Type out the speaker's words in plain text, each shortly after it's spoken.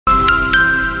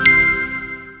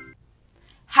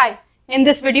Hi, in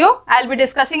this video, I'll be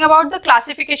discussing about the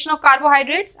classification of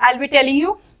carbohydrates. I'll be telling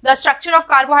you the structure of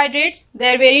carbohydrates,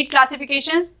 their varied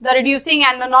classifications, the reducing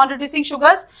and the non-reducing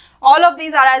sugars. All of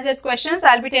these are as questions.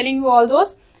 I'll be telling you all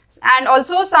those. And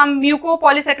also some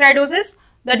mucopolysaccharidosis,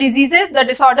 the diseases, the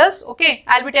disorders. Okay,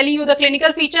 I'll be telling you the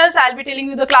clinical features. I'll be telling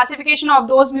you the classification of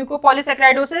those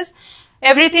mucopolysaccharidosis,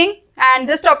 everything. And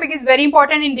this topic is very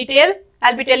important in detail.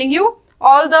 I'll be telling you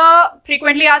all the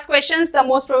frequently asked questions, the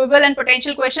most probable and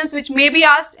potential questions which may be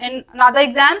asked in other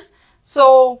exams.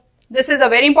 So this is a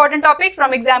very important topic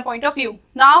from exam point of view.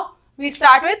 Now we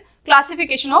start with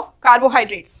classification of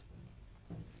carbohydrates.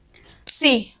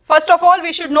 See, first of all,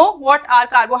 we should know what are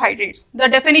carbohydrates, the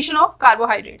definition of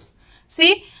carbohydrates.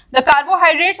 See, the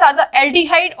carbohydrates are the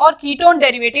aldehyde or ketone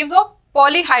derivatives of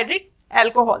polyhydric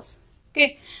alcohols.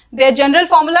 Okay, their general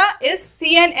formula is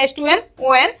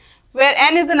CnH2nON, where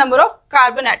N is the number of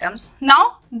carbon atoms.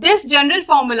 Now, this general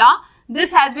formula,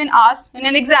 this has been asked in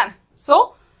an exam.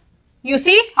 So, you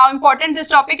see how important this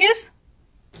topic is?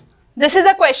 This is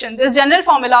a question. This general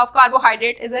formula of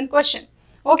carbohydrate is in question.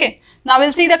 Okay, now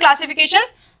we'll see the classification.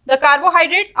 The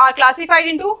carbohydrates are classified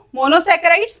into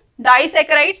monosaccharides,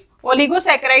 disaccharides,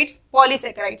 oligosaccharides,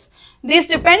 polysaccharides. This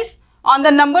depends on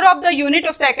the number of the unit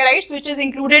of saccharides which is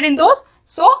included in those.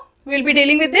 So, we'll be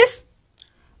dealing with this.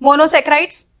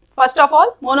 Monosaccharides. First of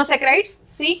all, monosaccharides.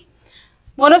 See,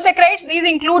 monosaccharides, these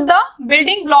include the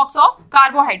building blocks of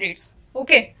carbohydrates.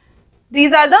 Okay,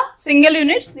 these are the single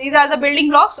units. These are the building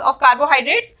blocks of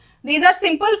carbohydrates. These are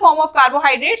simple form of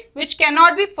carbohydrates which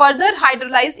cannot be further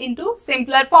hydrolyzed into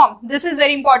simpler form. This is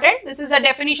very important. This is the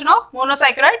definition of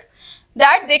monosaccharide,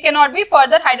 that they cannot be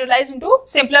further hydrolyzed into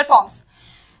simpler forms.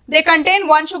 They contain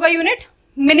one sugar unit.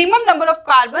 Minimum number of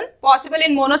carbon possible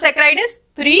in monosaccharide is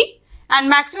 3. And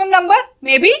maximum number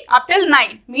may be up till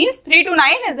 9, means 3 to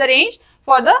 9 is the range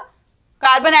for the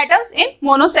carbon atoms in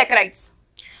monosaccharides.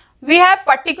 We have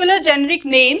particular generic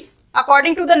names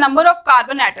according to the number of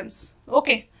carbon atoms.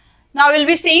 Okay, now we'll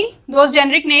be seeing those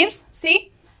generic names.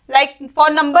 See, like for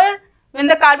number, when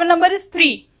the carbon number is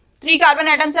 3 carbon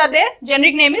atoms are there,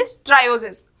 generic name is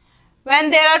trioses.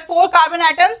 When there are 4 carbon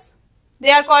atoms,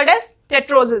 they are called as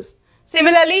tetroses.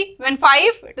 Similarly, when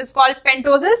 5, it is called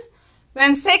pentoses.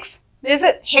 When 6, this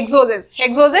is hexoses.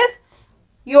 Hexoses,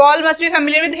 you all must be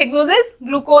familiar with hexoses.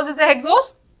 Glucose is a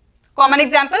hexose, common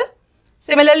example.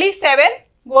 Similarly, 7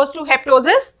 goes to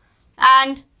heptoses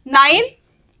and 9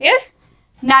 is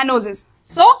nanoses.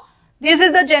 So, this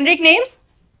is the generic names.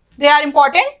 They are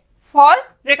important for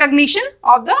recognition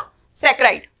of the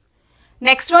saccharide.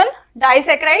 Next one,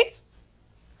 disaccharides.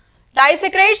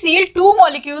 Disaccharides yield 2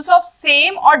 molecules of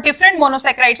same or different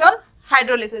monosaccharides on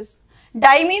hydrolysis.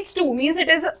 Di means 2, means it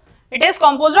is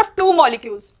composed of 2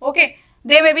 molecules. Okay,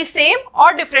 they may be same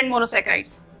or different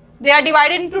monosaccharides. They are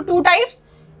divided into 2 types.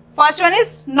 First one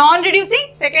is non-reducing,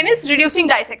 second is reducing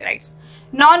disaccharides.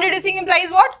 Non-reducing implies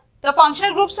what? The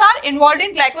functional groups are involved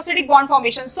in glycosidic bond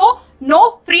formation. So,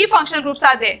 no free functional groups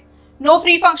are there. No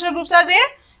free functional groups are there,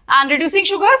 and reducing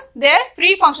sugars, their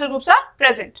free functional groups are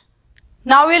present.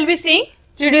 Now, we will be seeing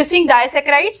reducing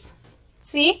disaccharides.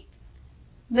 See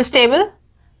this table.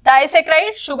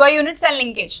 Disaccharide, sugar units and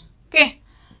linkage. Okay,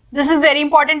 this is very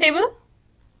important table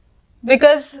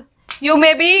because you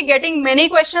may be getting many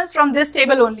questions from this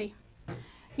table only.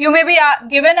 You may be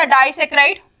given a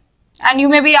disaccharide and you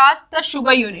may be asked the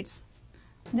sugar units.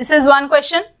 This is one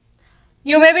question.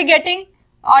 You may be getting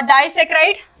a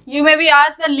disaccharide, you may be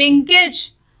asked the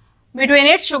linkage between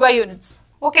its sugar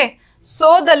units. Okay,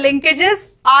 so the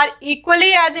linkages are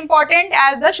equally as important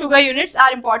as the sugar units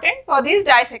are important for these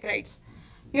disaccharides.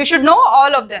 You should know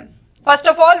all of them. First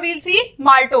of all, we will see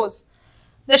maltose.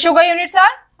 The sugar units are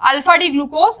alpha D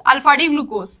glucose, alpha D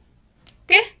glucose.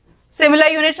 Okay, similar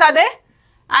units are there,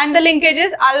 and the linkage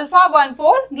is alpha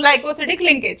 1,4 glycosidic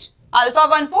linkage. Alpha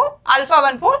 1,4, alpha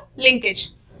 1,4 linkage.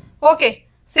 Okay,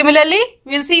 similarly,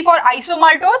 we will see for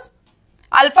isomaltose,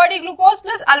 alpha D glucose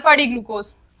plus alpha D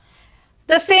glucose.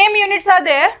 The same units are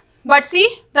there, but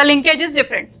see, the linkage is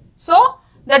different. So,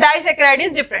 the disaccharide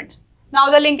is different. Now,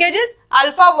 the linkage is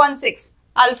alpha 1,6,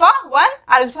 alpha 1,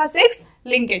 alpha 6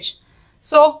 linkage.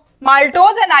 So,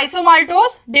 maltose and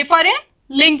isomaltose differ in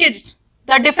linkage.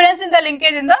 The difference in the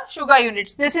linkage in the sugar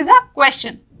units. This is a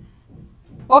question.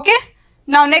 Okay.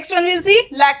 Now, next one we will see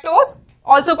lactose,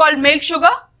 also called milk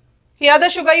sugar. Here the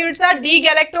sugar units are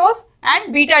D-galactose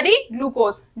and beta-D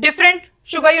glucose. Different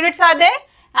sugar units are there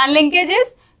and linkage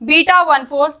is beta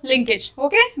 1,4 linkage.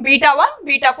 Okay. Beta 1,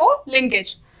 beta 4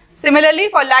 linkage. Similarly,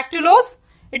 for lactulose,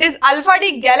 it is alpha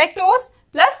D galactose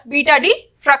plus beta D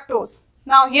fructose.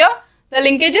 Now, here the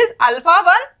linkage is alpha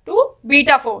 1 to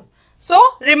beta 4. So,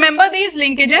 remember these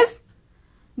linkages.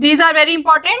 These are very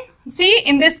important. See,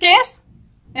 in this case,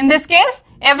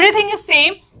 everything is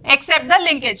same except the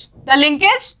linkage. The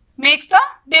linkage makes the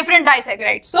different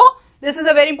disaccharide. So, this is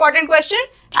a very important question,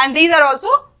 and these are also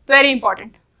very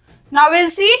important. Now, we'll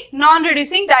see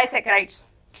non-reducing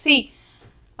disaccharides. See,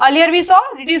 earlier we saw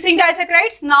reducing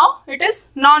disaccharides, now it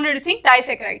is non-reducing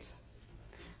disaccharides.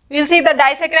 We'll see the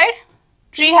disaccharide,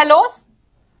 trehalose,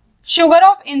 sugar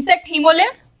of insect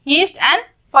hemolymph, yeast and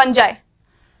fungi.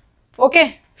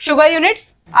 Okay, sugar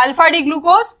units, alpha D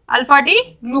glucose, alpha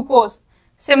D glucose.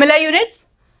 Similar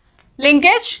units,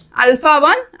 linkage, alpha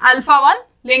 1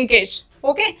 linkage.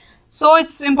 Okay, so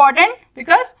it's important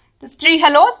because this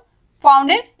trehalose found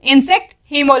in insect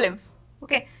hemolymph.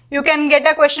 Okay, you can get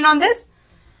a question on this.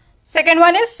 Second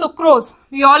one is sucrose.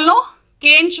 We all know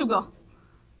cane sugar.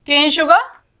 Cane sugar,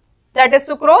 that is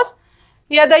sucrose.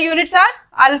 Here the units are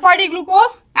alpha D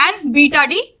glucose and beta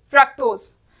D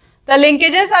fructose. The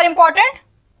linkages are important.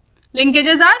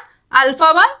 Linkages are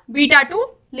alpha 1, beta 2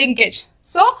 linkage.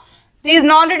 So, these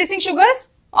non-reducing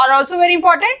sugars are also very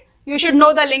important. You should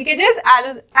know the linkages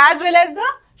as well as the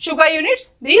sugar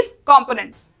units, these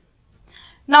components.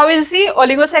 Now, we will see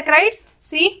oligosaccharides.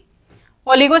 See,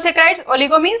 oligosaccharides,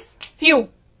 oligo means few.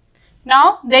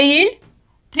 Now, they yield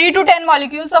 3 to 10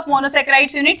 molecules of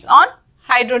monosaccharides units on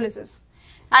hydrolysis.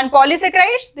 And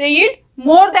polysaccharides, they yield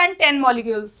more than 10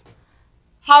 molecules.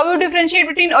 How you differentiate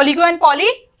between oligo and poly?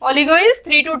 Oligo is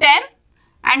 3 to 10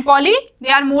 and poly, they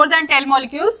are more than 10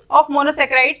 molecules of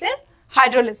monosaccharides in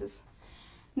hydrolysis.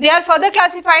 They are further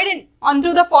classified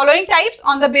onto the following types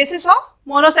on the basis of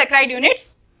monosaccharide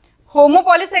units: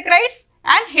 homopolysaccharides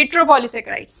and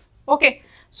heteropolysaccharides. Okay,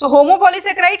 so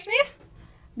homopolysaccharides means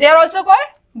they are also called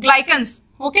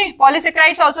glycans. Okay,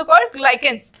 polysaccharides also called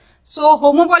glycans. So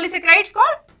homopolysaccharides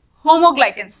called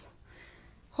homoglycans.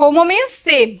 Homo means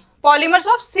same, polymers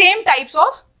of same types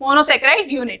of monosaccharide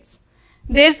units.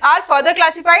 These are further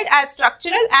classified as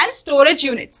structural and storage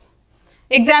units.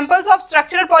 Examples of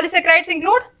structural polysaccharides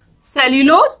include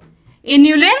cellulose,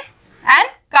 inulin and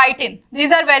chitin.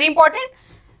 These are very important.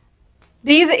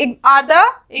 These are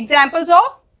the examples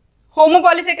of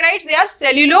homopolysaccharides. They are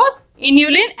cellulose,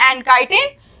 inulin and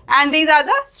chitin, and these are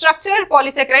the structural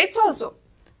polysaccharides also.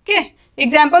 Okay.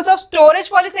 Examples of storage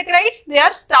polysaccharides, they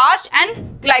are starch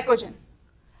and glycogen.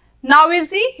 Now we will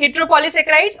see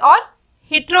heteropolysaccharides or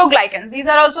heteroglycans. These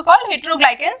are also called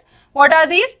heteroglycans. What are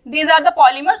these? These are the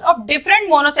polymers of different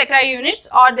monosaccharide units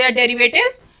or their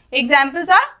derivatives. Examples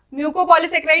are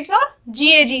mucopolysaccharides or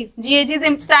GAGs.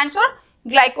 GAGs stands for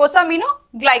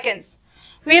glycosaminoglycans.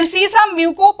 We will see some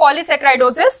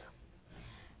mucopolysaccharidoses.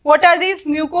 What are these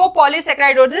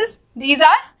mucopolysaccharidoses? These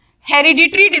are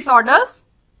hereditary disorders.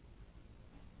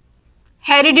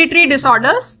 Hereditary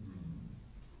disorders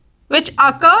which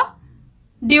occur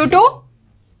due to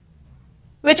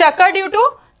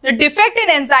the defect in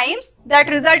enzymes that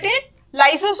result in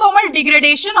lysosomal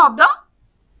degradation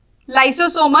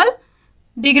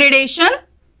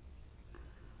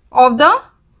of the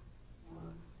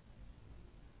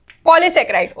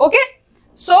polysaccharide. Okay,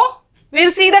 so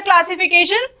we'll see the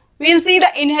classification, we'll see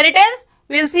the inheritance,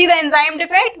 we'll see the enzyme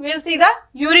defect, we'll see the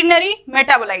urinary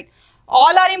metabolite.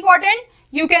 All are important.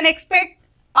 You can expect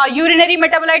a urinary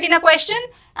metabolite in a question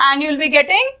and you will be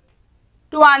getting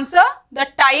to answer the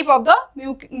type of the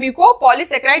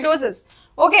mucopolysaccharidoses.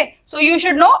 Okay, so you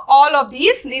should know all of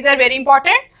these. These are very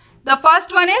important. The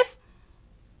first one is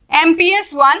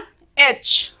MPS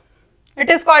 1H. It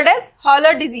is called as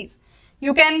Hurler disease.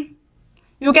 You can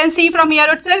see from here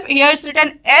itself. Here it's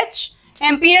written H.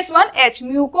 MPS 1H,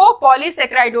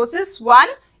 mucopolysaccharidosis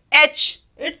 1H.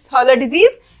 It's Hurler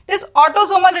disease. It is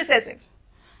autosomal recessive.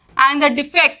 And the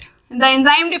defect, the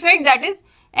enzyme defect, that is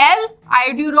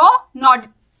L-iduronidase.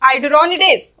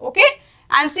 Okay,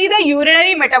 and see the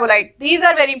urinary metabolite. These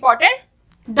are very important.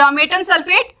 Dermatan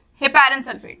sulfate, heparin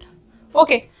sulfate.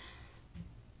 Okay,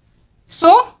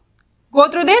 so go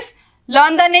through this,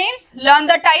 learn the names, learn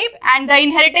the type and the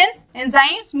inheritance.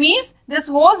 Enzymes means this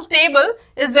whole table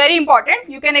is very important.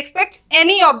 You can expect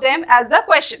any of them as the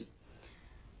question.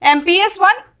 MPS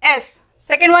 1S.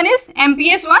 Second one is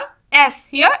MPS 1S.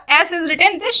 Here S is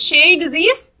written, this Shea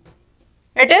disease.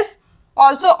 It is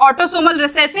also autosomal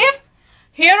recessive.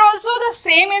 Here also the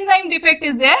same enzyme defect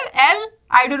is there,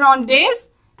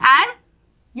 L-iduronidase, and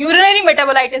urinary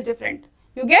metabolite is different.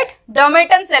 You get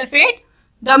dermatan sulfate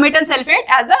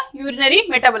as a urinary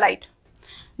metabolite.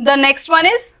 The next one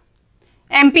is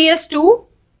MPS 2.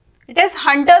 It is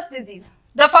Hunter's disease.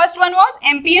 The first one was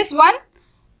MPS 1.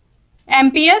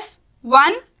 MPS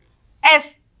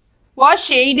 1S was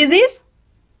Shea disease.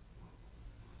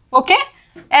 Okay.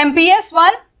 MPS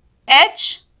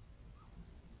 1H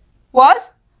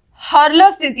was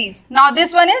Hurler's disease. Now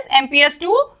this one is MPS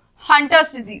 2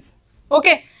 Hunter's disease.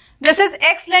 Okay. This is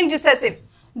X-linked recessive.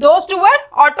 Those two were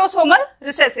autosomal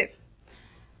recessive.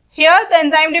 Here the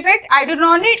enzyme defect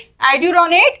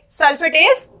iduronate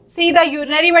sulfatase. See the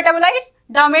urinary metabolites,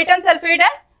 dermatan sulfate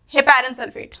and heparan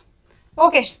sulfate.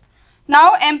 Okay.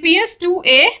 Now MPS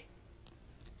 2A.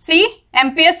 See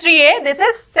MPS 3A. This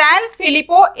is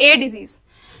Sanfilippo A disease.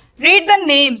 Read the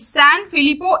names.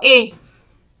 Sanfilippo A.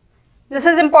 This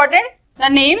is important. The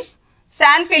names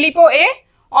Sanfilippo A,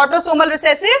 autosomal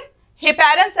recessive,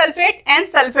 heparan sulfate and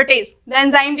sulfatase. The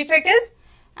enzyme defect is,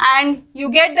 and you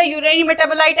get the urinary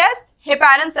metabolite as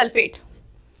heparan sulfate.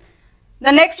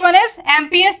 The next one is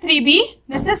MPS 3B.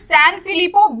 This is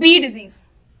Sanfilippo B disease.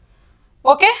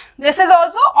 Okay. This is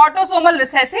also autosomal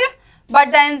recessive,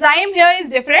 but the enzyme here is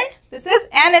different. This is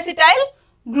N-acetyl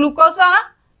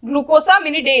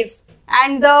glucosaminidase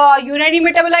and the urinary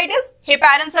metabolite is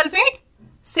heparan sulfate.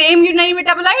 Same urinary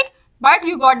metabolite, but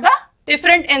you got the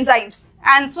different enzymes,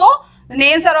 and so the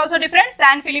names are also different.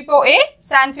 Sanfilippo A,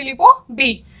 Sanfilippo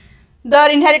B. The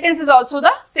inheritance is also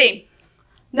the same.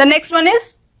 The next one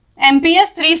is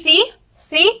MPS 3C.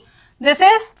 See, this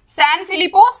is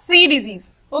Sanfilippo C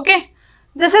disease. Okay,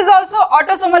 this is also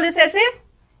autosomal recessive.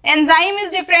 Enzyme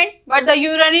is different, but the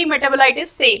urinary metabolite is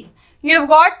same. You have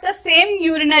got the same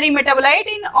urinary metabolite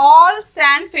in all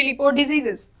Sanfilippo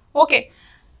diseases. Okay,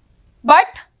 but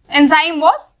enzyme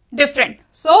was different.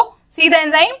 So see the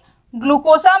enzyme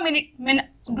glucosaminide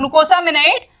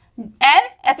and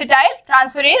acetyl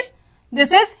transferase.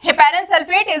 This is heparan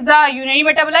sulfate is the urinary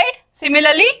metabolite.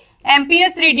 Similarly,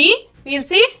 MPS 3D, we will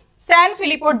see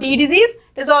Sanfilippo D disease.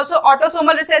 It is also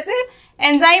autosomal recessive.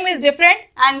 Enzyme is different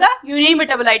and the urinary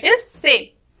metabolite is same.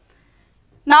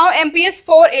 Now MPS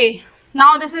 4A.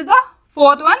 Now this is the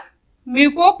fourth one,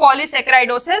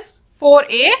 mucopolysaccharidosis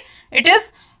 4A. It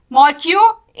is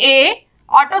Morquio A,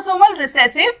 autosomal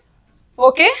recessive.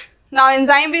 Okay. Now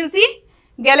enzyme we will see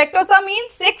galactosamine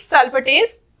 6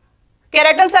 sulfatase,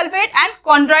 keratan sulfate and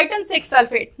chondroitin 6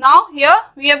 sulfate. Now here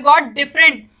we have got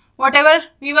different, whatever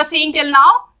we were seeing till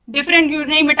now, different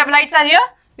urinary metabolites are here.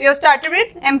 We have started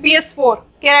with MPS 4,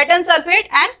 keratan sulfate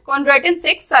and chondroitin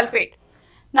 6 sulfate.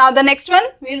 Now the next one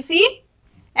we will see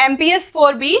MPS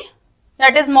 4B,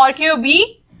 that is Morquio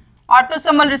B,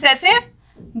 autosomal recessive.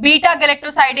 Beta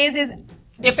galactosidase is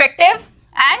defective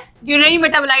and urinary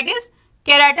metabolite is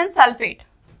keratan sulfate.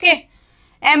 Okay.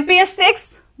 MPS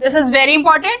 6, this is very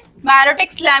important,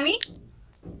 Marotex lami.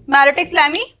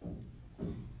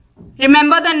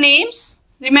 Remember the names,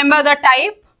 remember the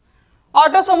type.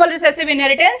 Autosomal recessive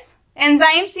inheritance.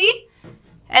 Enzyme C,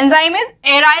 enzyme is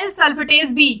aryl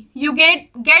sulfatase B. You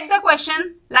get the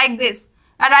question like this.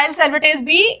 Aryl sulfatase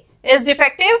B is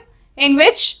defective in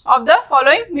which of the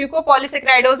following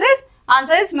mucopolysaccharidosis?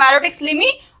 Answer is Marotex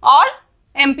lami or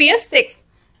MPS 6.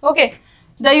 Okay.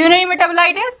 The urinary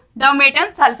metabolite is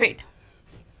dermatan sulfate.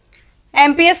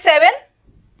 MPS 7.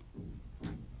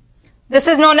 This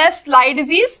is known as Sly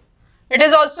disease. It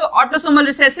is also autosomal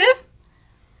recessive.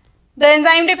 The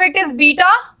enzyme defect is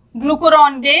beta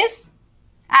glucuronidase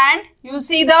and you will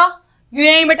see the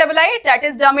urinary metabolite, that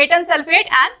is dermatan sulfate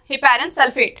and heparan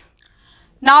sulfate.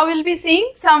 Now we will be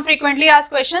seeing some frequently asked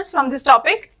questions from this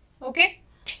topic. Okay.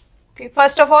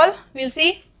 First of all, we will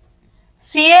see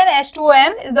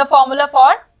CnH2n is the formula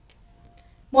for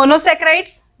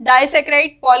monosaccharides,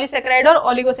 disaccharide, polysaccharide or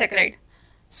oligosaccharide.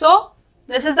 So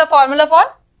this is the formula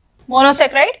for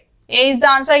monosaccharide. A is the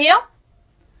answer here.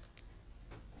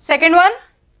 Second one,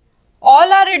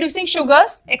 all are reducing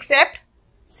sugars except,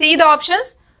 see the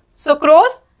options,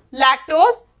 sucrose,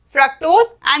 lactose,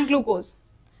 fructose and glucose.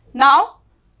 Now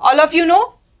all of you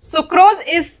know sucrose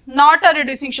is not a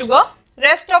reducing sugar.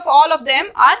 Rest of all of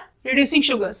them are reducing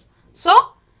sugars.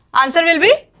 So answer will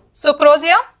be sucrose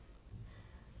here.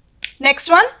 Next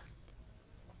one,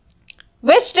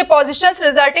 which depositions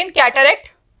result in cataract?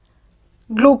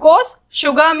 Glucose,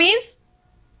 sugar means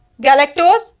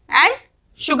galactose and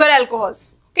sugar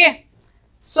alcohols. Okay.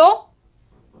 So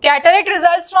cataract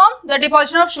results from the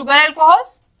deposition of sugar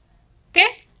alcohols.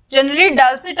 Okay. Generally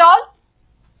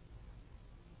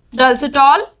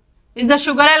dulcitol is the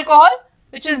sugar alcohol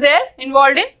which is there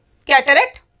involved in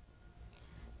cataract.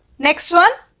 Next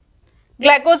one,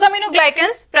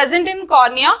 glycosaminoglycans present in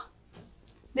cornea.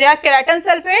 They are keratan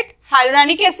sulfate,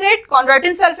 hyaluronic acid,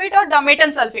 chondroitin sulfate or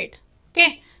dermatan sulfate.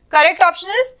 Okay. Correct option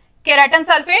is keratan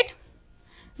sulfate.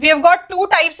 We have got two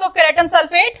types of keratan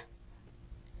sulfate,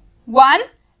 1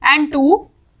 and 2.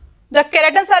 The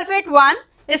keratan sulfate 1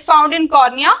 is found in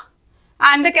cornea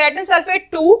and the keratan sulfate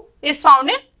 2 is found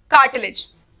in cartilage.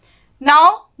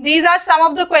 Now these are some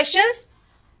of the questions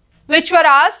which were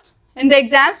asked in the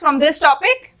exams from this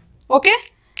topic. Okay,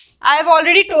 I have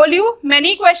already told you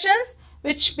many questions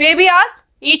which may be asked.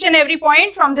 Each and every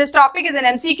point from this topic is an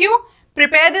MCQ.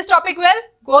 Prepare this topic well,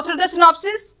 go through the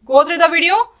synopsis, go through the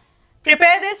video.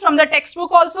 Prepare this from the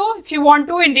textbook also. If you want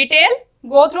to in detail,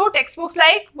 go through textbooks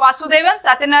like Vasudevan,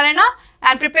 Satyanarayana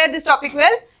and prepare this topic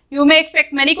well. You may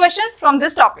expect many questions from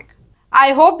this topic.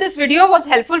 I hope this video was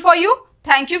helpful for you.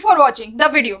 Thank you for watching the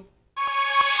video.